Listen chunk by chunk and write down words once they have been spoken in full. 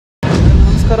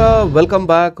ನಮಸ್ಕಾರ, welcome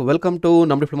back, welcome to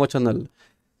ನಮ್ಮ diploma channel.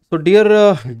 So dear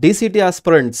DCET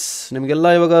aspirants, ನಿಮಗೆಲ್ಲ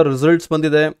ಇವಾಗ ರಿಸಲ್ಟ್ಸ್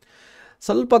ಬಂದಿದೆ.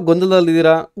 ಸ್ವಲ್ಪ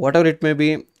ಗೊಂದಲದಲ್ಲಿದ್ದೀರಾ, what ever it may be.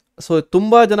 So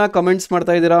ತುಂಬ ಜನ ಕಮೆಂಟ್ಸ್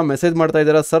ಮಾಡ್ತಾ ಇದ್ದೀರಾ, ಮೆಸೇಜ್ ಮಾಡ್ತಾ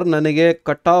ಇದ್ದೀರಾ, ಸರ್ ನನಗೆ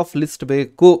ಕಟ್ ಆಫ್ ಲಿಸ್ಟ್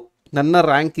ಬೇಕು, ನನ್ನ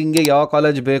ರ್ಯಾಂಕಿಂಗ್ಗೆ ಯಾವ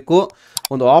ಕಾಲೇಜ್ ಬೇಕು,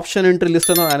 ಒಂದು ಆಪ್ಷನ್ ಎಂಟ್ರಿ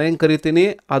ಲಿಸ್ಟನ್ನು ನಾನು ಹೆಂಗೆ ಕರಿತೀನಿ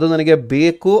ಅದು ನನಗೆ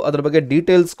ಬೇಕು, ಅದ್ರ ಬಗ್ಗೆ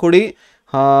ಡೀಟೇಲ್ಸ್ ಕೊಡಿ,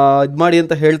 ಇದು ಮಾಡಿ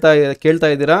ಅಂತ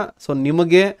ಕೇಳ್ತಾ ಇದ್ದೀರಾ. ಸೊ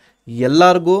ನಿಮಗೆ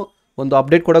ಎಲ್ಲರಿಗೂ ಒಂದು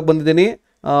ಅಪ್ಡೇಟ್ ಕೊಡೋಕ್ಕೆ ಬಂದಿದ್ದೀನಿ.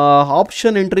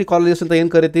 ಆಪ್ಷನ್ ಎಂಟ್ರಿ ಕಾಲೇಜಸ್ ಅಂತ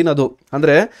ಏನು ಕರಿತೀನಿ ಅದು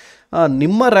ಅಂದರೆ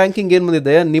ನಿಮ್ಮ ರ್ಯಾಂಕಿಂಗ್ ಏನು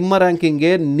ಬಂದಿದೆ, ನಿಮ್ಮ ರ್ಯಾಂಕಿಂಗ್ಗೆ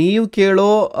ನೀವು ಕೇಳೋ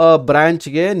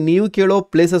ಬ್ರ್ಯಾಂಚ್ಗೆ, ನೀವು ಕೇಳೋ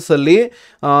ಪ್ಲೇಸಸ್ಸಲ್ಲಿ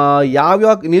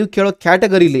ಯಾವ್ಯಾವ ನೀವು ಕೇಳೋ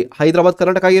ಕ್ಯಾಟಗರಿಲಿ ಹೈದರಾಬಾದ್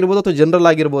ಕರ್ನಾಟಕ ಆಗಿರ್ಬೋದು ಅಥವಾ ಜನರಲ್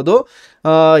ಆಗಿರ್ಬೋದು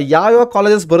ಯಾವ್ಯಾವ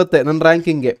ಕಾಲೇಜಸ್ ಬರುತ್ತೆ ನನ್ನ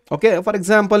ರ್ಯಾಂಕಿಂಗ್ಗೆ. ಓಕೆ, ಫಾರ್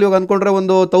ಎಕ್ಸಾಂಪಲ್ ಇವಾಗ ಅಂದ್ಕೊಂಡ್ರೆ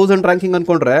ಒಂದು 1000 ರ್ಯಾಂಕಿಂಗ್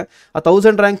ಅಂದ್ಕೊಂಡ್ರೆ ಆ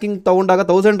 1000 ರ್ಯಾಂಕಿಂಗ್ ತೊಗೊಂಡಾಗ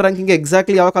 1000 ರ್ಯಾಂಕಿಂಗ್ಗೆ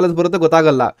ಎಕ್ಸಾಕ್ಟ್ಲಿ ಯಾವ ಕಾಲೇಜ್ ಬರುತ್ತೆ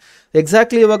ಗೊತ್ತಾಗಲ್ಲ.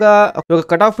 ಎಕ್ಸಾಕ್ಟ್ಲಿ ಇವಾಗ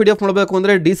ಕಟ್ ಆಫ್ PDF ನೋಡಬೇಕು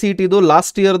ಅಂದರೆ DCETದು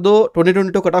ಲಾಸ್ಟ್ ಇಯರ್ದು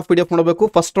 2022 ಕಟ್ ಆಫ್ PDF ನೋಡಬೇಕು,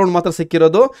 ಫಸ್ಟ್ ರೌಂಡ್ ಮಾತ್ರ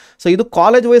ಸಿಕ್ಕಿರೋದು. ಸೊ ಇದು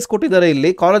ಕಾಲೇಜ್ ವೈಸ್ ಕೊಟ್ಟಿದ್ದಾರೆ.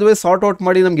 ಇಲ್ಲಿ ಕಾಲೇಜ್ ವೈಸ್ ಸಾರ್ಟ್ ಔಟ್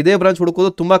ಮಾಡಿ ನಮ್ಗೆ ಇದೇ ಬ್ರಾಂಚ್ ಹುಡುಕೋದು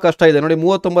ತುಂಬ ಕಷ್ಟ ಇದೆ. ನೋಡಿ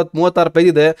 36 ಪೇಜ್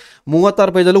ಇದೆ,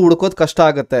 36 ಪೇಜಲ್ಲೂ ಹುಡುಕೋದು ಕಷ್ಟ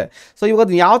ಆಗುತ್ತೆ. ಸೊ ಇವಾಗ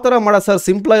ಯಾವ ಥರ ಮಾಡೋದು ಸರ್,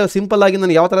 ಸಿಂಪಲ್ ಆಗಿ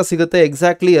ನನಗೆ ಯಾವ ಥರ ಸಿಗುತ್ತೆ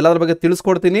ಎಕ್ಸಾಕ್ಟ್ಲಿ ಎಲ್ಲದ್ರ ಬಗ್ಗೆ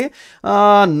ತಿಳಿಸ್ಕೊಡ್ತೀನಿ.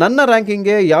 ನನ್ನ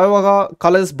ರ್ಯಾಂಕಿಂಗ್ಗೆ ಯಾವಾಗ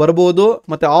ಕಾಲೇಜಸ್ ಬರ್ಬೋದು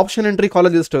ಮತ್ತು ಆಪ್ಷನ್ ಎಂಟ್ರಿ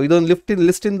ಕಾಲೇಜ್ ಇದೊಂದು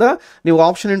ಲಿಸ್ಟಿಂದ ನೀವು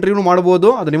ಆಪ್ಷನ್ ಎಂಟ್ರಿನೂ ಮಾಡ್ಬೋದು,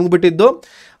 ಅದು ನಿಮ್ಗೆ ಬಿಟ್ಟಿದ್ದು.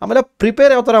 ಆಮೇಲೆ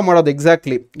ಪ್ರಿಪೇರ್ ಯಾವ ಥರ ಮಾಡೋದು,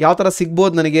 ಎಕ್ಸಾಕ್ಟ್ಲಿ ಯಾವ ಥರ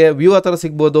ಸಿಗ್ಬೋದು, ನನಗೆ ವ್ಯೂ ಯಾವ ಥರ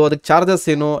ಸಿಗ್ಬೋದು, ಅದಕ್ಕೆ ಚಾರ್ಜಸ್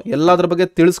ಏನು, ಎಲ್ಲದ್ರ ಬಗ್ಗೆ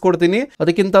ತಿಳಿಸ್ಕೊಡ್ತೀನಿ.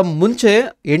 ಅದಕ್ಕಿಂತ ಮುಂಚೆ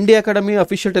ND academy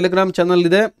official Telegram channel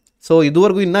ಇದೆ. ಸೊ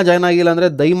ಇದುವರೆಗೂ ಇನ್ನೂ ಜಾಯ್ನ್ ಆಗಿಲ್ಲ ಅಂದರೆ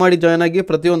ದಯಮಾಡಿ ಜಾಯ್ನ್ ಆಗಿ.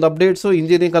 ಪ್ರತಿಯೊಂದು ಅಪ್ಡೇಟ್ಸು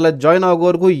ಇಂಜಿನಿಯರಿಂಗ್ ಕಾಲೇಜ್ ಜಾಯ್ನ್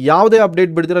ಆಗೋವರೆಗೂ ಯಾವುದೇ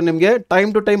ಅಪ್ಡೇಟ್ ಬಿಡ್ತೀರಾ ನಿಮಗೆ ಟೈಮ್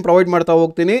ಟು ಟೈಮ್ ಪ್ರೊವೈಡ್ ಮಾಡ್ತಾ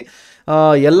ಹೋಗ್ತೀನಿ.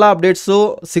 ಎಲ್ಲ ಅಪ್ಡೇಟ್ಸು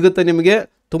ಸಿಗುತ್ತೆ ನಿಮಗೆ.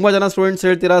 ತುಂಬ ಜನ ಸ್ಟೂಡೆಂಟ್ಸ್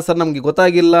ಹೇಳ್ತೀರಾ ಸರ್ ನಮಗೆ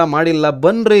ಗೊತ್ತಾಗಿಲ್ಲ, ಮಾಡಿಲ್ಲ,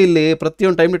 ಬನ್ನಿರಿ ಇಲ್ಲಿ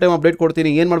ಪ್ರತಿಯೊಂದು ಟೈಮ್ ಟು ಟೈಮ್ ಅಪ್ಡೇಟ್ ಕೊಡ್ತೀನಿ,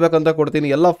 ಏನು ಮಾಡಬೇಕಂತ ಕೊಡ್ತೀನಿ,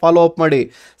 ಎಲ್ಲ ಫಾಲೋ ಅಪ್ ಮಾಡಿ,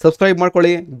 ಸಬ್ಸ್ಕ್ರೈಬ್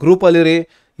ಮಾಡ್ಕೊಳ್ಳಿ, ಗ್ರೂಪಲ್ಲಿರಿ,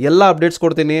 ಎಲ್ಲ ಅಪ್ಡೇಟ್ಸ್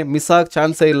ಕೊಡ್ತೀನಿ, ಮಿಸ್ ಆಗಿ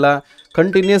ಚಾನ್ಸೇ ಇಲ್ಲ.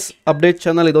 ಕಂಟಿನ್ಯೂಸ್ ಅಪ್ಡೇಟ್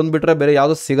ಚಾನಲ್ ಇದೊಂದು ಬಿಟ್ಟರೆ ಬೇರೆ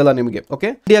ಯಾವುದೂ ಸಿಗಲ್ಲ ನಿಮಗೆ. Okay,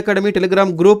 ND academy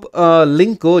Telegram group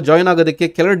link join ಆಗೋದಕ್ಕೆ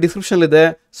ಕೆಳಗಡೆ ಡಿಸ್ಕ್ರಿಪ್ಷನ್ ಇದೆ.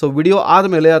 ಸೊ ವಿಡಿಯೋ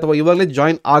ಆದಮೇಲೆ ಅಥವಾ ಇವಾಗಲೇ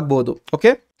ಜಾಯ್ನ್ ಆಗ್ಬೋದು.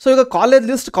 ಓಕೆ, ಸೊ ಈಗ ಕಾಲೇಜ್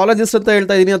ಲಿಸ್ಟ್ ಅಂತ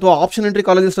ಹೇಳ್ತಾ ಇದ್ದೀನಿ ಅಥವಾ ಆಪ್ಷನ್ ಎಂಟ್ರಿ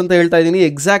ಕಾಲೇಜ್ ಲಿಸ್ಟ್ ಅಂತ ಹೇಳ್ತಾ ಇದ್ದೀನಿ.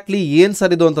 ಎಕ್ಸಾಕ್ಟ್ಲಿ ಏನು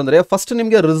ಸರ್ ಇದು ಅಂತಂದರೆ, ಫಸ್ಟ್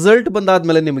ನಿಮಗೆ ರಿಸಲ್ಟ್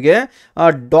ಬಂದಾದಮೇಲೆ ನಿಮಗೆ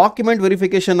ಡಾಕ್ಯುಮೆಂಟ್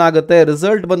ವೆರಿಫಿಕೇಷನ್ ಆಗುತ್ತೆ.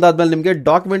 ರಿಸಲ್ಟ್ ಬಂದಾದಮೇಲೆ ನಿಮಗೆ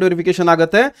ಡಾಕ್ಯುಮೆಂಟ್ ವೆರಿಫಿಕೇಷನ್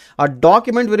ಆಗುತ್ತೆ. ಆ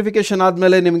ಡಾಕ್ಯುಮೆಂಟ್ ವೆರಿಫಿಕೇಷನ್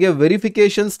ಆದಮೇಲೆ ನಿಮಗೆ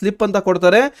ವೆರಿಫಿಕೇಷನ್ ಸ್ಲಿಪ್ ಅಂತ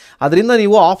ಕೊಡ್ತಾರೆ. ಅದರಿಂದ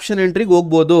ನೀವು ಆಪ್ಷನ್ ಎಂಟ್ರಿಗೆ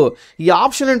ಹೋಗ್ಬೋದು. ಈ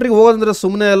ಆಪ್ಷನ್ ಎಂಟ್ರಿಗೆ ಹೋಗೋದಂದ್ರೆ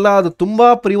ಸುಮ್ಮನೆ ಅಲ್ಲ, ಅದು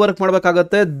ತುಂಬ ಪ್ರೀ ವರ್ಕ್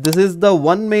ಮಾಡಬೇಕಾಗತ್ತೆ. This is the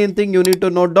one main thing you need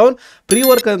to note down. Pre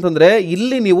work ಅಂತಂದರೆ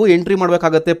ಇಲ್ಲಿ ನೀವು ಎಂಟ್ರಿ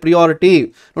ಮಾಡಬೇಕಾಗತ್ತೆ ಪ್ರಿಯಾರಿಟಿ.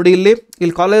 ನೋಡಿ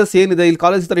ಇಲ್ಲಿ ಕಾಲೇಜಸ್ ಏನಿದೆ, ಇಲ್ಲಿ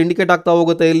ಕಾಲೇಜ್ ಥರ ಇಂಡಿಕೇಟ್ ಆಗ್ತಾ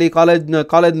ಹೋಗುತ್ತೆ. ಇಲ್ಲಿ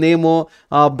ಕಾಲೇಜ್ ನೇಮು,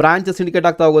 ಬ್ರಾಂಚಸ್ ಇಂಡಿಕೇಟ್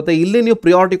ಆಗ್ತಾ ಹೋಗುತ್ತೆ. ಇಲ್ಲಿ ನೀವು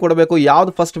ಪ್ರಿಯಾರಿಟಿ ಕೊಡಬೇಕು,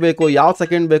 ಯಾವ್ದು ಫಸ್ಟ್ ಬೇಕು, ಯಾವ್ದು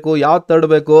ಸೆಕೆಂಡ್ ಬೇಕು, ಯಾವ್ದು ಥರ್ಡ್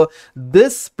ಬೇಕು.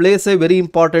 This place A very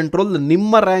important role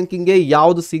ನಿಮ್ಮ ರ್ಯಾಂಕಿಂಗ್ಗೆ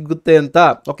ಯಾವುದು ಸಿಗುತ್ತೆ ಅಂತ.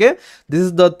 Okay, this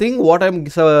is the thing what I am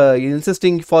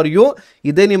insisting for you.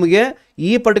 ಇದೇ ನಿಮಗೆ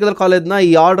ಈ ಪರ್ಟಿಕ್ಯುಲರ್ ಕಾಲೇಜ್ನ ಈ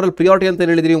ಆರ್ಡ್ರಲ್ಲಿ ಪ್ರಿಯಾರಿಟಿ ಅಂತ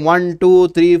ಹೇಳಿದ್ದೀನಿ, 1 2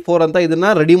 3 4 ಅಂತ ಇದನ್ನು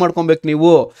ರೆಡಿ ಮಾಡ್ಕೊಬೇಕು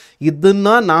ನೀವು.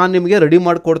 ಇದನ್ನು ನಾನು ನಿಮಗೆ ರೆಡಿ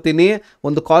ಮಾಡಿಕೊಡ್ತೀನಿ,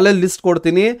 ಒಂದು ಕಾಲೇಜ್ ಲಿಸ್ಟ್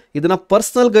ಕೊಡ್ತೀನಿ. ಇದನ್ನು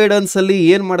ಪರ್ಸ್ನಲ್ ಗೈಡೆನ್ಸಲ್ಲಿ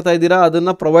ಏನು ಮಾಡ್ತಾ ಇದ್ದೀರಾ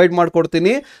ಅದನ್ನು ಪ್ರೊವೈಡ್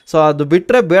ಮಾಡಿಕೊಡ್ತೀನಿ. ಸೊ ಅದು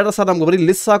ಬಿಟ್ಟರೆ ಬೇಡ ಸರ್ ನಮ್ಗೆ ಬರೀ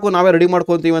ಲಿಸ್ಟ್ ಸಾಕು ನಾವೇ ರೆಡಿ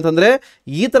ಮಾಡ್ಕೊತೀವಿ ಅಂತಂದರೆ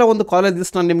ಈ ಥರ ಒಂದು ಕಾಲೇಜ್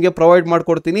ಲಿಸ್ಟ್ ನಾನು ನಿಮಗೆ ಪ್ರೊವೈಡ್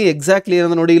ಮಾಡಿಕೊಡ್ತೀನಿ. ಎಕ್ಸಾಕ್ಟ್ಲಿ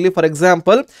ಏನಂದ್ರೆ ನೋಡಿ, ಇಲ್ಲಿ ಫಾರ್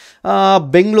ಎಕ್ಸಾಂಪಲ್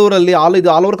ಬೆಂಗಳೂರಲ್ಲಿ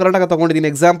ಆಲ್ ಓವರ್ ಕರ್ನಾಟಕ ತೊಗೊಂಡಿದ್ದೀನಿ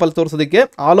example ತೋರಿಸೋದಕ್ಕೆ.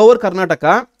 All over Karnataka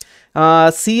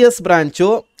CS branch,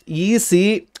 EC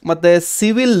ಮತ್ತು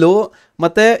ಸಿವಿಲ್ಲು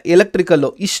ಮತ್ತು ಎಲೆಕ್ಟ್ರಿಕಲ್ಲು,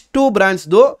 ಇಷ್ಟು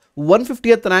ಬ್ರಾಂಚ್ದು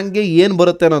 150th ರ್ಯಾಂಕ್ಗೆ ಏನು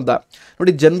ಬರುತ್ತೆ ಅನ್ನೋದ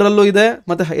ನೋಡಿ. ಜನರಲ್ಲು ಇದೆ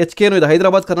ಮತ್ತು HKನೂ ಇದೆ,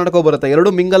 ಹೈದರಾಬಾದ್ ಕರ್ನಾಟಕ ಬರುತ್ತೆ, ಎರಡೂ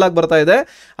ಮಿಂಗಲ್ ಆಗಿ ಬರ್ತಾ ಇದೆ.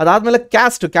 ಅದಾದಮೇಲೆ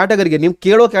ಕ್ಯಾಟಗರಿಗೆ, ನೀವು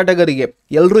ಕೇಳೋ ಕ್ಯಾಟಗರಿಗೆ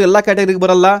ಎಲ್ಲರೂ ಎಲ್ಲ ಕ್ಯಾಟಗರಿಗೆ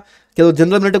ಬರಲ್ಲ. ಕೆಲವರು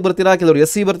ಜನರಲ್ ಮೆರಿಟಿಗೆ ಬರ್ತೀರಾ, ಕೆಲವರು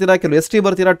SC ಬರ್ತೀರಾ, ಕೆಲವರು ST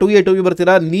ಬರ್ತೀರಾ, 2A 2B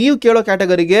ಬರ್ತೀರಾ. ನೀವು ಕೇಳೋ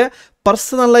ಕ್ಯಾಟಗರಿಗೆ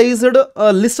ಪರ್ಸನಲೈಸ್ಡ್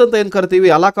ಲಿಸ್ಟ್ ಅಂತ ಏನು ಕರಿತೀವಿ,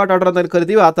 ಅಲಾಕಾಟ್ ಆರ್ಡರ್ ಅಂತ ಏನು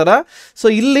ಕರಿತೀವಿ, ಆ ಥರ. ಸೊ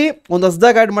ಇಲ್ಲಿ ಒಂದು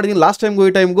ಹೊಸದಾಗಿ ಆ್ಯಡ್ ಮಾಡಿದ್ದೀನಿ ಲಾಸ್ಟ್ ಟೈಮ್ಗೂ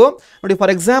ಈ ಟೈಮ್ಗೂ. ನೋಡಿ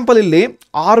ಫಾರ್ ಎಕ್ಸಾಂಪಲ್ ಇಲ್ಲಿ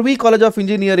RV college of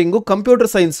engineering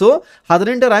computer science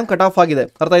 18 rank cut off ಆಗಿದೆ.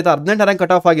 ಅರ್ಥ ಆಯ್ತಾ, 18 ರ್ಯಾಂಕ್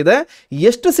ಕಟ್ ಆಫ್ ಆಗಿದೆ.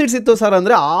 ಎಷ್ಟು ಸೀಟ್ಸ್ ಇತ್ತು ಸರ್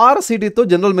ಅಂದರೆ 6 ಸೀಟ್ ಇತ್ತು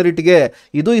ಜನರಲ್ ಮೆರಿಟ್ಗೆ.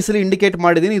 ಇದು ಈ ಸಲ ಇಂಡಿಕೇಟ್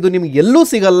ಮಾಡಿದ್ದೀನಿ, ಇದು ನಿಮ್ಗೆ ಎಲ್ಲೂ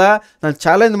ಸಿಗಲ್ಲ. ನಾನು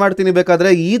ಚಾಲೆಂಜ್ ಮಾಡ್ತೀನಿ,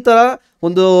 ಬೇಕಾದರೆ ಈ ಥರ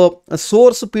ಒಂದು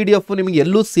ಸೋರ್ಸ್ PDF ನಿಮಗೆ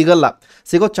ಎಲ್ಲೂ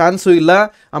ಸಿಗೋ ಚಾನ್ಸು ಇಲ್ಲ.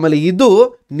 ಆಮೇಲೆ ಇದು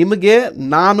ನಿಮಗೆ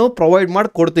ನಾನು ಪ್ರೊವೈಡ್ ಮಾಡಿ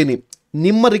ಕೊಡ್ತೀನಿ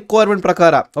ನಿಮ್ಮ ರಿಕ್ವೈರ್ಮೆಂಟ್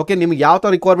ಪ್ರಕಾರ. ಓಕೆ, ನಿಮ್ಗೆ ಯಾವ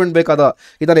ಥರ ರಿಕ್ವೈರ್ಮೆಂಟ್ ಬೇಕಾದ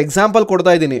ಇದನ್ನು ಎಕ್ಸಾಂಪಲ್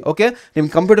ಕೊಡ್ತಾ ಇದ್ದೀನಿ. ಓಕೆ,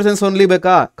 ನಿಮ್ಗೆ ಕಂಪ್ಯೂಟರ್ ಸೈನ್ಸ್ ಓನ್ಲಿ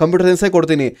ಬೇಕಾ, ಕಂಪ್ಯೂಟರ್ ಸೈನ್ಸೇ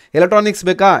ಕೊಡ್ತೀನಿ. ಎಲೆಕ್ಟ್ರಾನಿಕ್ಸ್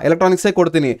ಬೇಕಾ, ಎಲೆಕ್ಟ್ರಾನಿಕ್ಸೇ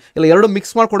ಕೊಡ್ತೀನಿ. ಇಲ್ಲ ಎರಡು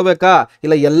ಮಿಕ್ಸ್ ಮಾಡಿ ಕೊಡಬೇಕಾ,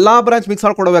 ಇಲ್ಲ ಎಲ್ಲ ಬ್ರಾಂಚ್ ಮಿಕ್ಸ್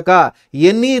ಮಾಡಿ ಕೊಡಬೇಕಾ,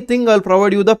 anything I will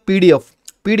provide you the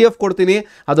PDF ಕೊಡ್ತೀನಿ.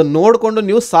 ಅದನ್ನು ನೋಡಿಕೊಂಡು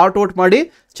ನೀವು ಸಾರ್ಟ್ ಔಟ್ ಮಾಡಿ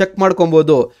ಚೆಕ್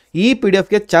ಮಾಡ್ಕೊಬೋದು. ಈ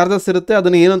PDFಗೆ ಚಾರ್ಜಸ್ ಇರುತ್ತೆ,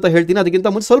 ಅದನ್ನು ಏನು ಅಂತ ಹೇಳ್ತೀನಿ. ಅದಕ್ಕಿಂತ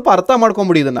ಮುಂಚೆ ಸ್ವಲ್ಪ ಅರ್ಥ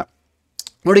ಮಾಡ್ಕೊಂಬಿಡಿ ಇದನ್ನು.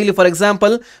 ನೋಡಿ ಇಲ್ಲಿ ಫಾರ್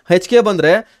ಎಕ್ಸಾಂಪಲ್ ಹೆಚ್ ಕೆ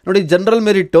ಬಂದರೆ ನೋಡಿ ಜನರಲ್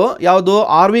ಮೆರಿಟು ಯಾವುದು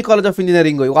R V college of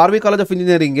engineering. R V college of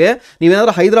ಇಂಜಿನಿಯರಿಂಗ್ಗೆ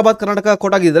ನೀವೇನಾದ್ರೂ ಹೈದರಾಬಾದ್ ಕರ್ನಾಟಕ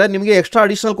ಕೋಟ ಆಗಿದ್ದರೆ ನಿಮಗೆ ಎಕ್ಸ್ಟ್ರಾ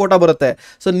ಅಡಿಷನಲ್ ಕೋಟ ಬರುತ್ತೆ.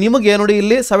 ಸೊ ನಿಮಗೆ ನೋಡಿ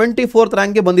ಇಲ್ಲಿ 74th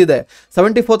ರ್ಯಾಂಕ್ಗೆ ಬಂದಿದೆ,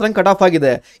 74th ರ್ಯಾಂಕ್ ಕಟ್ ಆಫ್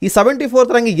ಆಗಿದೆ. ಈ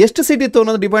 74th ರ್ಯಾಂಕ್ ಎಷ್ಟು ಸೀಟ್ ಇತ್ತು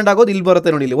ಅನ್ನೋದು ಡಿಪೆಂಡ್ ಆಗೋದು ಇಲ್ಲಿ ಬರುತ್ತೆ.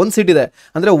 ನೋಡಿ ಇಲ್ಲಿ ಒಂದು ಸೀಟ್ ಇದೆ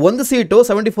ಅಂದರೆ ಒಂದು ಸೀಟು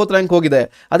 74th ರ್ಯಾಂಕ್ ಹೋಗಿದೆ.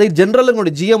 ಅದೇ ಜನರಲ್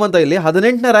ನೋಡಿ ಜಿ ಎಮ್ ಅಂತ ಇಲ್ಲಿ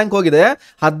 18ನೇ ರ್ಯಾಂಕ್ ಹೋಗಿದೆ.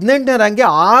 18ನೇ ರ್ಯಾಂಕ್ಗೆ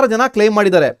 6 ಜನ ಕ್ಲೈಮ್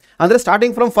ಮಾಡಿದ್ದಾರೆ. ಅಂದರೆ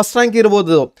ಸ್ಟಾರ್ಟಿಂಗ್ ಫ್ರಮ್ ಫಸ್ಟ್ ರ್ಯಾಂಕ್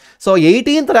ಇರ್ಬೋದು. ಸೊ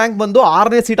 18th ರ್ಯಾಂಕ್ ಬಂದು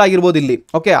 6ನೇ ಸೀಟ್ ಆಗಿರ್ಬೋದು ಇಲ್ಲಿ.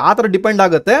 ಓಕೆ, ಆ ಥರ ಡಿಪೆಂಡ್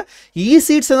ಆಗುತ್ತೆ. ಈ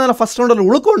ಸೀಟ್ಸ್ ಏನಾರ ಫಸ್ಟ್ ರೌಂಡಲ್ಲಿ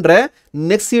ಉಳ್ಕೊಂಡ್ರೆ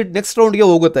ನೆಕ್ಸ್ಟ್ ರೌಂಡ್ಗೆ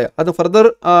ಹೋಗುತ್ತೆ. ಅದು ಫರ್ದರ್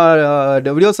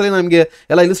ವಿಡಿಯೋಸಲ್ಲಿ ನಮಗೆ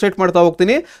ಎಲ್ಲ ಇಲಿಸ್ಟ್ರೇಟ್ ಮಾಡ್ತಾ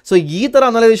ಹೋಗ್ತೀನಿ. ಸೊ ಈ ಥರ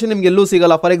ಅನಲೈಸೇಷನ್ ನಿಮ್ಗೆ ಎಲ್ಲೂ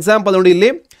ಸಿಗಲ್ಲ. ಫಾರ್ ಎಕ್ಸಾಂಪಲ್ ನೋಡಿ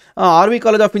ಇಲ್ಲಿ R V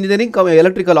college of engineering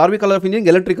electrical, R V college of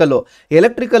engineering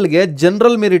ಎಲೆಕ್ಟ್ರಿಕಲ್ಗೆ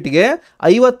general ಮೆರಿಟ್ಗೆ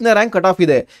 50ನೇ rank cut off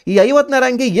ಇದೆ. ಈ 50ನೇ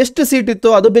ರ್ಯಾಂಕ್ಗೆ ಎಷ್ಟು ಸೀಟ್ ಇತ್ತು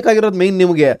ಅದು ಬೇಕಾಗಿರೋದು ಮೈನ್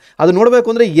ನಿಮಗೆ. ಅದು ನೋಡಬೇಕು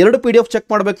ಅಂದರೆ 2 PDF ಚೆಕ್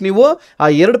ಮಾಡಬೇಕು ನೀವು. ಆ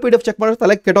 2 PDF ಚೆಕ್ ಮಾಡಿದ್ರೆ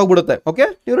ತಲೆ ಕೆಟ್ಟೋಗ್ಬಿಡುತ್ತೆ. ಓಕೆ,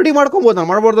 ನೀವು ರೆಡಿ ಮಾಡ್ಕೊಬೋದು, ನಾನು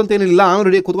ಮಾಡ್ಬಾರ್ದು ಅಂತ ಏನಿಲ್ಲ. ನಾನು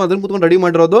ರೆಡಿ ಕೂತ್ಕೊಂಡು ರೆಡಿ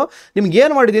ಮಾಡಿರೋದು. ನಿಮ್ಗೆ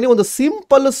ಏನು ಮಾಡಿದ್ದೀನಿ, ಒಂದು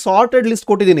ಸಿಂಪಲ್ ಸಾರ್ಟೆಡ್ ಲಿಸ್ಟ್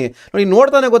ಕೊಟ್ಟಿದ್ದೀನಿ. ನೋಡಿ,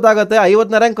 ನೋಡ್ತಾನೆ ಗೊತ್ತಾಗುತ್ತೆ.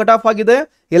 50ನೇ ರ್ಯಾಂಕ್ ಕಟ್ ಆಫ್ ಆಗಿದೆ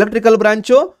ಎಲೆಕ್ಟ್ರಿಕಲ್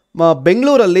ಬ್ರಾಂಚು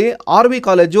ಬೆಂಗಳೂರಲ್ಲಿ, ಆರ್ ವಿ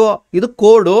ಕಾಲೇಜು, ಇದು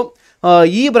ಕೋಡು.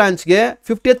 ಈ ಬ್ರಾಂಚ್ಗೆ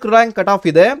 50th ರ್ಯಾಂಕ್ ಕಟ್ ಆಫ್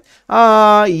ಇದೆ.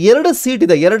 2 ಸೀಟ್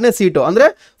ಇದೆ, 2ನೇ ಸೀಟು ಅಂದರೆ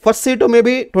first seat may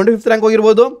be 25th rank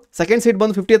ಹೋಗಿರ್ಬೋದು, second seat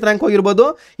ಬಂದು 50th ರ್ಯಾಂಕ್ ಹೋಗಿರ್ಬೋದು.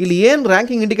 ಇಲ್ಲಿ ಏನು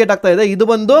ರ್ಯಾಂಕಿಂಗ್ ಇಂಡಿಕೇಟ್ ಆಗ್ತಾ ಇದೆ, ಇದು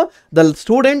ಬಂದು the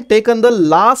student taken the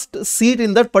last seat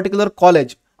in that particular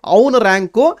college. ಅವನ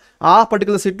ರ್ಯಾಂಕು ಆ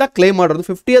ಪರ್ಟಿಕ್ಯುಲರ್ ಸೀಟ್ನ ಕ್ಲೈಮ್ ಮಾಡೋದು.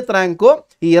 50th ರ್ಯಾಂಕು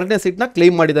ಈ 2ನೇ ಸೀಟ್ನ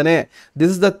ಕ್ಲೈಮ್ ಮಾಡಿದ್ದಾನೆ.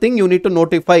 This is the thing you need to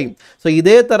notify. So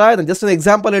ಇದೇ ಥರ ನಾನು ಜಸ್ಟ್ ಒಂದು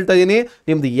ಎಕ್ಸಾಂಪಲ್ ಹೇಳ್ತಾ ಇದ್ದೀನಿ.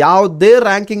 ನಿಮ್ದು ಯಾವುದೇ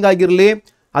ರ್ಯಾಂಕಿಂಗ್ ಆಗಿರಲಿ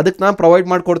ಅದಕ್ಕೆ ನಾನು ಪ್ರೊವೈಡ್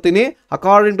ಮಾಡಿಕೊಡ್ತೀನಿ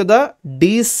according to the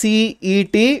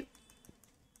DCET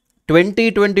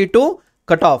 2022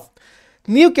 cut off.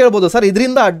 ನೀವು ಕೇಳ್ಬೋದು, ಸರ್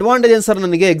ಇದರಿಂದ ಅಡ್ವಾಂಟೇಜ್ ಏನು ಸರ್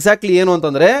ನನಗೆ ಎಕ್ಸಾಕ್ಟ್ಲಿ ಏನು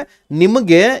ಅಂತಂದರೆ,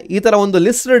 ನಿಮಗೆ ಈ ಥರ ಒಂದು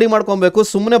ಲಿಸ್ಟ್ ರೆಡಿ ಮಾಡ್ಕೊಬೇಕು.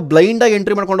 ಸುಮ್ಮನೆ ಬ್ಲೈಂಡಾಗಿ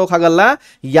ಎಂಟ್ರಿ ಮಾಡ್ಕೊಂಡು ಹೋಗೋಕ್ಕಾಗಲ್ಲ.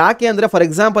 ಯಾಕೆ ಅಂದರೆ ಫಾರ್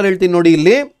ಎಕ್ಸಾಂಪಲ್ ಹೇಳ್ತೀನಿ ನೋಡಿ.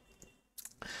 ಇಲ್ಲಿ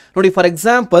ನೋಡಿ ಫಾರ್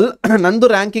ಎಕ್ಸಾಂಪಲ್ ನಂದು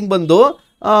ರ್ಯಾಂಕಿಂಗ್ ಬಂದು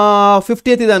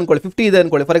 50th ಇದೆ ಅನ್ಕೊಳ್ಳಿ, 50 ಇದೆ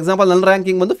ಅನ್ಕೊಳ್ಳಿ. ಫಾರ್ ಎಕ್ಸಾಂಪಲ್ ನನ್ನ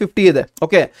ರ್ಯಾಂಕಿಂಗ್ ಬಂದು 50 ಇದೆ.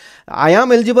 Okay, I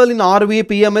am eligible in R V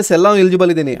PMS ಎಲ್ಲ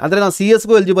ಎಲಿಜಿಬಲ್ ಇದ್ದೀನಿ. ಅಂದರೆ ನಾನು CS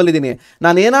ಗೂ ಎಲಿಜಿಬಲ್ ಇದ್ದೀನಿ.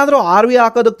 ನಾನು ಏನಾದರೂ ಆರ್ ವಿ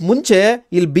ಹಾಕೋದಕ್ಕೆ ಮುಂಚೆ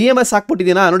ಇಲ್ಲಿ BMS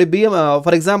ಹಾಕ್ಬಿಟ್ಟಿದ್ದೀನಾ ನೋಡಿ.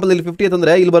 ಫಾರ್ ಎಕ್ಸಾಂಪಲ್ ಇಲ್ಲಿ 50th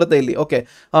ಅಂದರೆ ಇಲ್ಲಿ ಬರುತ್ತೆ ಇಲ್ಲಿ. ಓಕೆ,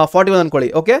 41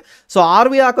 ಅನ್ಕೊಳ್ಳಿ. ಓಕೆ, ಸೊ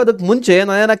ಆರ್ ವಿ ಹಾಕೋದಕ್ಕೆ ಮುಂಚೆ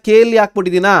ನಾನೇನ KLE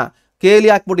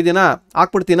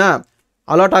ಹಾಕ್ಬಿಡ್ತೀನಾ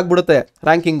ಅಲಾಟ್ ಆಗಿಬಿಡುತ್ತೆ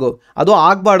ರ್ಯಾಂಕಿಂಗು. ಅದು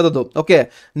ಆಗಬಾರ್ದು. ಓಕೆ,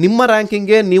 ನಿಮ್ಮ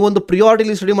ರ್ಯಾಂಕಿಂಗ್ಗೆ ನೀವೊಂದು ಪ್ರಿಯಾರಿಟಿ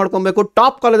ಲಿಸ್ಟ್ ರೆಡಿ ಮಾಡ್ಕೊಬೇಕು.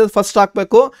 ಟಾಪ್ ಕಾಲೇಜಸ್ ಫಸ್ಟ್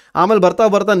ಹಾಕಬೇಕು. ಆಮೇಲೆ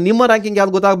ಬರ್ತಾ ನಿಮ್ಮ ರ್ಯಾಂಕಿಂಗ್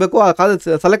ಯಾವ್ದು ಗೊತ್ತಾಗಬೇಕು, ಆ ಕಾಲೇಜ್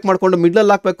ಸೆಲೆಕ್ಟ್ ಮಾಡ್ಕೊಂಡು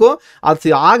ಮಿಡ್ಲಲ್ಲಿ ಹಾಕಬೇಕು.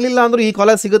 ಅದು ಆಗಲಿಲ್ಲ ಅಂದರೂ ಈ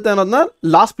ಕಾಲೇಜ್ ಸಿಗುತ್ತೆ ಅನ್ನೋದನ್ನ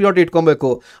ಲಾಸ್ಟ್ ಪ್ರಿಯಾರಿಟಿ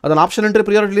ಇಟ್ಕೊಬೇಕು. ಅದನ್ನು ಆಪ್ಷನ್ ಎಂಟ್ರಿ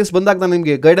ಪ್ರಿಯಾರಿಟಿ ಲಿಸ್ಟ್ ಬಂದಾಗ ನಾನು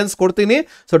ನಿಮಗೆ ಗೈಡೆನ್ಸ್ ಕೊಡ್ತೀನಿ.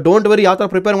 ಸೊ ಡೋಂಟ್ ವೆರಿ, ಯಾವ ಥರ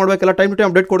prepare ಮಾಡಬೇಕೆಲ್ಲ time to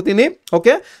time update ಕೊಡ್ತೀನಿ.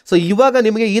 ಓಕೆ, ಸೊ ಇವಾಗ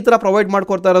ನಿಮಗೆ ಈ ಥರ ಪ್ರೊವೈಡ್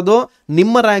ಮಾಡ್ಕೊಡ್ತಾ ಇರೋದು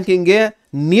ನಿಮ್ಮ ರ್ಯಾಂಕಿಂಗ್ಗೆ,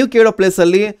 ನೀವು ಕೇಳೋ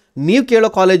ಪ್ಲೇಸಲ್ಲಿ, ನೀವು ಕೇಳೋ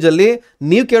ಕಾಲೇಜಲ್ಲಿ,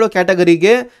 ನೀವು ಕೇಳೋ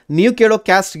ಕ್ಯಾಟಗರಿಗೆ, ನೀವು ಕೇಳೋ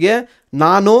ಕ್ಯಾಸ್ಟ್ಗೆ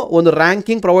ನಾನು ಒಂದು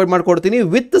ರ್ಯಾಂಕಿಂಗ್ ಪ್ರೊವೈಡ್ ಮಾಡಿಕೊಡ್ತೀನಿ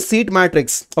ವಿತ್ ಸೀಟ್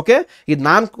ಮ್ಯಾಟ್ರಿಕ್ಸ್. ಓಕೆ, ಇದು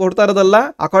ನಾನು ಕೊಡ್ತಾ ಇರೋದಲ್ಲ,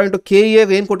 ಅಕಾರ್ಡಿಂಗ್ ಟು KEA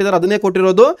ಏನು ಕೊಟ್ಟಿದ್ದಾರೆ ಅದನ್ನೇ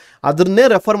ಕೊಟ್ಟಿರೋದು. ಅದನ್ನೇ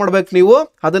ರೆಫರ್ ಮಾಡಬೇಕು ನೀವು.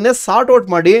 ಅದನ್ನೇ ಸಾರ್ಟ್ ಔಟ್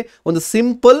ಮಾಡಿ ಒಂದು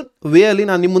ಸಿಂಪಲ್ ವೇ ಅಲ್ಲಿ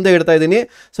ನಾನು ನಿಮ್ಮ ಮುಂದೆ ಇಡ್ತಾ ಇದ್ದೀನಿ.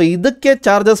 ಸೊ ಇದಕ್ಕೆ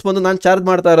ಚಾರ್ಜಸ್ ಬಂದು ನಾನು ಚಾರ್ಜ್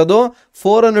ಮಾಡ್ತಾ ಇರೋದು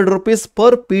 400 rupees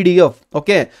ಪರ್ PDF.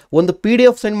 ಓಕೆ, ಒಂದು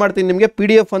PDF ಸೆಂಡ್ ಮಾಡ್ತೀನಿ ನಿಮಗೆ.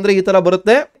 PDF ಅಂದರೆ ಈ ಥರ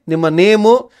ಬರುತ್ತೆ. ನಿಮ್ಮ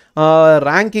ನೇಮು,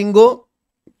 ರ್ಯಾಂಕಿಂಗು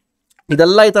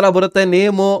ಇದೆಲ್ಲ ಈ ಥರ ಬರುತ್ತೆ.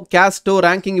 ನೇಮು, ಕ್ಯಾಸ್ಟು,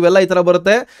 ರ್ಯಾಂಕಿಂಗ್ ಇವೆಲ್ಲ ಈ ಥರ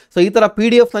ಬರುತ್ತೆ. ಸೊ ಈ ಥರ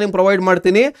PDF ನಾನು ನಿಮ್ಗೆ ಪ್ರೊವೈಡ್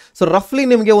ಮಾಡ್ತೀನಿ. ಸೊ ರಫ್ಲಿ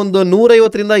ನಿಮಗೆ ಒಂದು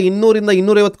 150ರಿಂದ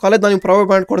 200-250 ಕಾಲೇಜ್ ನಾನು ನಿಮ್ಗೆ ಪ್ರೊವೈಡ್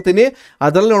ಮಾಡಿಕೊಡ್ತೀನಿ.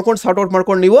 ಅದರಲ್ಲಿ ನೋಡ್ಕೊಂಡು ಸಾರ್ಟ್ ಔಟ್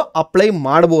ಮಾಡ್ಕೊಂಡು ನೀವು ಅಪ್ಲೈ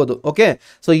ಮಾಡ್ಬೋದು. ಓಕೆ,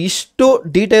 ಸೊ ಇಷ್ಟು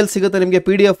ಡೀಟೇಲ್ಸ್ ಸಿಗುತ್ತೆ ನಿಮಗೆ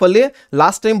PDF ಅಲ್ಲಿ.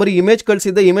 ಲಾಸ್ಟ್ ಟೈಮ್ ಬರೀ ಇಮೇಜ್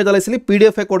ಕಳಿಸಿದ್ದೆ, ಇಮೇಜ್ ಅಲೈಸಲ್ಲಿ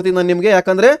PDF ಕೊಡ್ತೀನಿ ನಾನು ನಿಮಗೆ.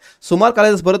 ಯಾಕಂದರೆ ಸುಮಾರು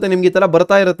ಕಾಲೇಜಸ್ ಬರುತ್ತೆ ನಿಮಗೆ, ಈ ಥರ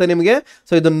ಬರ್ತಾ ಇರುತ್ತೆ ನಿಮಗೆ.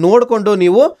 ಸೊ ಇದನ್ನು ನೋಡಿಕೊಂಡು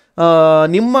ನೀವು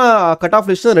ನಿಮ್ಮ ಕಟ್ ಆಫ್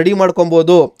ಲಿಸ್ಟ್ನ ರೆಡಿ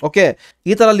ಮಾಡ್ಕೊಬೋದು. ಓಕೆ,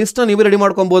 ಈ ಥರ ಲಿಸ್ಟ್ನ ನೀವು ರೆಡಿ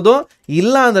ಮಾಡ್ಕೊಬೋದು.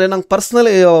 ಇಲ್ಲ ಅಂದರೆ ನಂಗೆ ಪರ್ಸ್ನಲ್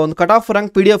ಒಂದು ಕಟ್ ಆಫ್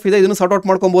ರ್ಯಾಂಕ್ PDF ಇದೆ, ಇದನ್ನು ಸಾರ್ಟ್ ಔಟ್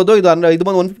ಮಾಡ್ಕೊಬೋದು. ಇದು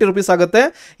ಬಂದು 150 rupees ಆಗುತ್ತೆ.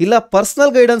 ಇಲ್ಲ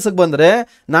ಪರ್ಸ್ನಲ್ ಗೈಡೆನ್ಸ್ಗೆ ಬಂದರೆ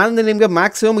ನಾನು ನಿಮಗೆ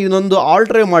ಮ್ಯಾಕ್ಸಿಮಮ್ ಇದೊಂದು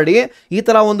ಆಲ್ಟ್ರೇ ಮಾಡಿ ಈ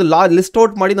ಥರ ಒಂದು ಲಿಸ್ಟ್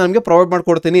ಔಟ್ ಮಾಡಿ ನಾನು ನಿಮಗೆ ಪ್ರೊವೈಡ್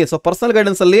ಮಾಡ್ಕೊಡ್ತೀನಿ. ಸೊ ಪರ್ಸ್ನಲ್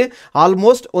ಗೈಡೆನ್ಸಲ್ಲಿ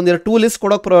ಆಲ್ಮೋಸ್ಟ್ ಒಂದೆರಡು 2 ಲಿಸ್ಟ್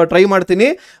ಕೊಡೋಕೆ ಟ್ರೈ ಮಾಡ್ತೀನಿ.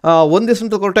 ಒಂದು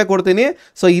ಲಿಸ್ಟ್ ಕೊಡ್ತೀನಿ.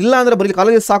 ಸೊ ಇಲ್ಲ ಅಂದರೆ ಬರೀ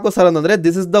ಕಾಲೇಜ್ ಸಾಕು ಸರ್ ಅಂತಂದರೆ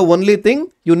this is the only thing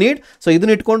you need. So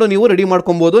ಇದನ್ನ ಇಟ್ಕೊಂಡು ನೀವು ರೆಡಿ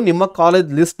ಮಾಡ್ಕೊಬೋದು. ನಿಮ್ಮ college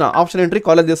ಲಿಸ್ಟ್ನ, option entry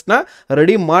college ಲಿಸ್ಟ್ನ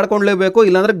ready ಮಾಡ್ಕೊಳ್ಲೇಬೇಕು.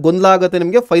 ಇಲ್ಲಾಂದರೆ ಗೊಂದಲ ಆಗುತ್ತೆ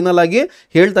ನಿಮಗೆ. ಫೈನಲ್ ಆಗಿ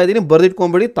ಹೇಳ್ತಾ ಇದ್ದೀನಿ,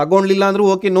 ಬರೆದಿಟ್ಕೊಂಬಿಡಿ. ತಗೊಂಡ್ಲಿಲ್ಲ ಅಂದರೂ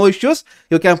okay, no issues,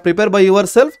 you can prepare by your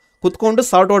self. ಕುತ್ಕೊಂಡು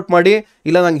ಸಾರ್ಟ್ ಔಟ್ ಮಾಡಿ.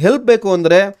 ಇಲ್ಲ ನಂಗೆ ಹೆಲ್ಪ್ ಬೇಕು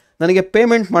ಅಂದರೆ ನನಗೆ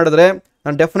ಪೇಮೆಂಟ್ ಮಾಡಿದ್ರೆ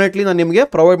ನಾನು ಡೆಫಿನೆಟ್ಲಿ ನಾನು ನಿಮಗೆ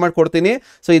ಪ್ರೊವೈಡ್ ಮಾಡಿಕೊಡ್ತೀನಿ.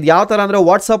 ಸೊ ಇದು ಯಾವ ಥರ ಅಂದರೆ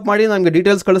ವಾಟ್ಸಪ್ ಮಾಡಿ ನನಗೆ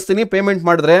ಡೀಟೇಲ್ಸ್ ಕಳಿಸ್ತೀನಿ. ಪೇಮೆಂಟ್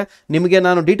ಮಾಡಿದ್ರೆ ನಿಮಗೆ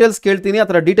ನಾನು ಡೀಟೇಲ್ಸ್ ಕೇಳ್ತೀನಿ. ಆ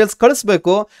ಥರ ಡೀಟೇಲ್ಸ್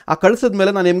ಕಳಿಸ್ಬೇಕು. ಆ ಕಳಿಸಿದ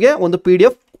ಮೇಲೆ ನಾನು ನಿಮಗೆ ಒಂದು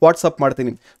PDF ವಾಟ್ಸಪ್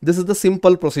ಮಾಡ್ತೀನಿ. This is the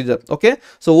simple procedure. Okay,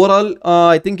 so over all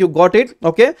I think you got it.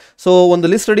 Okay, so ಒಂದು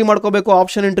ಲಿಸ್ಟ್ ರೆಡಿ ಮಾಡ್ಕೋಬೇಕು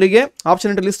ಆಪ್ಷನ್ ಎಂಟ್ರಿಗೆ.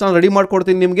 ಆಪ್ಷನ್ ಎಂಟ್ರಿ ಲಿಸ್ಟ್ ನಾನು ರೆಡಿ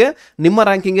ಮಾಡ್ಕೊಡ್ತೀನಿ ನಿಮಗೆ. ನಿಮ್ಮ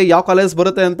ರ್ಯಾಂಕಿಂಗ್ಗೆ ಯಾವ ಕಾಲೇಜ್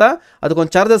ಬರುತ್ತೆ ಅಂತ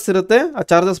ಅದಕ್ಕೊಂದು ಚಾರ್ಜಸ್ ಇರುತ್ತೆ. ಆ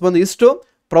ಚಾರ್ಜಸ್ ಬಂದು ಇಷ್ಟು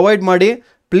ಪ್ರೊವೈಡ್ ಮಾಡಿ.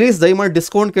 ಪ್ಲೀಸ್ ದಯಮಾಡಿ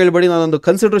ಡಿಸ್ಕೌಂಟ್ ಕೇಳಬೇಡಿ. ನಾನೊಂದು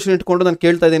ಕನ್ಸಿಡ್ರೇಷನ್ ಇಟ್ಕೊಂಡು ನಾನು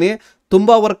ಕೇಳ್ತಾ ಇದ್ದೀನಿ. ತುಂಬ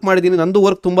ವರ್ಕ್ ಮಾಡಿದ್ದೀನಿ, ನಂದು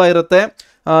ವರ್ಕ್ ತುಂಬ ಇರುತ್ತೆ.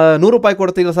 ₹100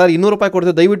 ಕೊಡ್ತೀರಾ ಸರ್, ₹200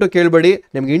 ಕೊಡ್ತೀವಿ, ದಯವಿಟ್ಟು ಕೇಳಬೇಡಿ.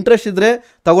 ನಿಮ್ಗೆ ಇಂಟ್ರೆಸ್ಟ್ ಇದ್ದರೆ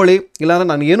ತಗೊಳ್ಳಿ, ಇಲ್ಲಾಂದರೆ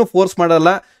ನಾನು ಏನು ಫೋರ್ಸ್ ಮಾಡಲ್ಲ.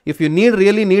 If you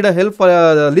really need a help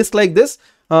list like this,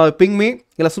 ping me.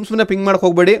 ಇಲ್ಲ ಸುಮ್ಮನೆ ಪಿಂಗ್ ಮಾಡಕ್ಕೆ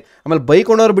ಹೋಗಬೇಡಿ. ಆಮೇಲೆ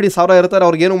ಬೈಕೊಂಡವ್ರು ಬಿಡಿ 1000 ಇರ್ತಾರೆ,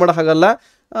 ಅವ್ರಿಗೇನು ಮಾಡೋಕ್ಕಾಗಲ್ಲ.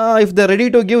 If they ready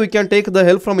to give, you can take the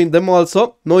help from in them also,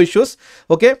 no issues.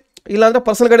 Okay, ಇಲ್ಲಾಂದರೆ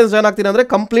ಪರ್ಸನಲ್ ಗೈಡೆನ್ಸ್ ಜಾಯ್ನ್ ಆಗ್ತೀನಿ ಅಂದರೆ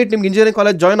ಕಂಪ್ಲೀಟ್ ನಿಮ್ಗೆ ಇಂಜಿನಿಯರಿಂಗ್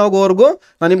ಕಾಲೇಜ್ ಜಾಯ್ನ್ ಆಗೋವರೆಗೂ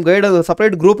ನಾನು ನಿಮ್ಮ ಗೈಡ್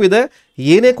ಸಪ್ರೇಟ್ ಗ್ರೂಪ್ ಇದೆ.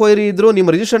 ಏನೇ ಕ್ವೈರಿ ಇದ್ದರೂ ನಿಮ್ಮ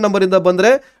ರಿಜಿಸ್ಟರ್ಡ್ ನಂಬರಿಂದ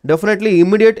ಬಂದರೆ ಡೆಫಿನೆಟ್ಲಿ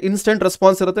ಇಮಿಡಿಯೇಟ್ ಇನ್ಸ್ಟೆಂಟ್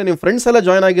ರೆಸ್ಪಾನ್ಸ್ ಇರುತ್ತೆ. ನಿಮ್ಮ ಫ್ರೆಂಡ್ಸ್ ಎಲ್ಲ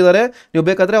ಜಾಯ್ನ್ ಆಗಿದ್ದಾರೆ, ನೀವು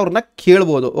ಬೇಕಾದರೆ ಅವ್ರನ್ನ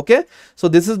ಕೇಳ್ಬೋದು. Okay, so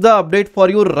this is the update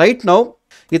for you right now.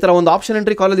 ಈ ಥರ ಒಂದು ಆಪ್ಷನ್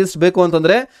ಎಂಟ್ರಿ ಕಾಲೇಜ್ ಲಿಸ್ಟ್ ಬೇಕು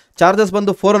ಅಂತಂದರೆ ಚಾರ್ಜಸ್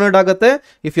ಬಂದು 400 ಆಗುತ್ತೆ.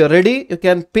 If you are ready, you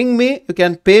can ping me, you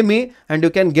can pay me and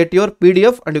you can get your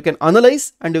PDF and you can analyse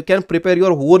and you can prepare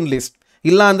your own list.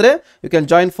 ಇಲ್ಲ ಅಂದರೆ you can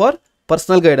join for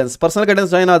personal guidance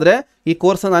join ಆದರೆ ಈ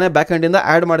course ನಾನೇ back ಎಂಡಿಂದ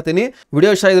add ಮಾಡ್ತೀನಿ.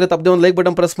 Video ಇಷ್ಟ ಆಗಿದ್ರೆ ತಪ್ಪದೆ ಒಂದು ಲೈಕ್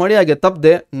ಬಟನ್ ಪ್ರೆಸ್ ಮಾಡಿ. ಹಾಗೆ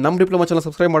ತಪ್ಪದೆ ನಮ್ಮ ಡಿಪ್ಲೊಮಾ ಚಾನಲ್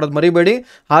ಸಬ್ಸ್ಕ್ರೈಬ್ ಮಾಡೋದು ಮರಿಬೇಡಿ.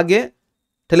 ಹಾಗೆ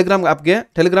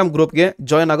ಟೆಲಿಗ್ರಾಮ್ ಗ್ರೂಪ್ಗೆ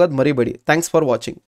ಜಾಯ್ನ್ ಆಗೋದು ಮರಿಬೇಡಿ. Thanks for watching.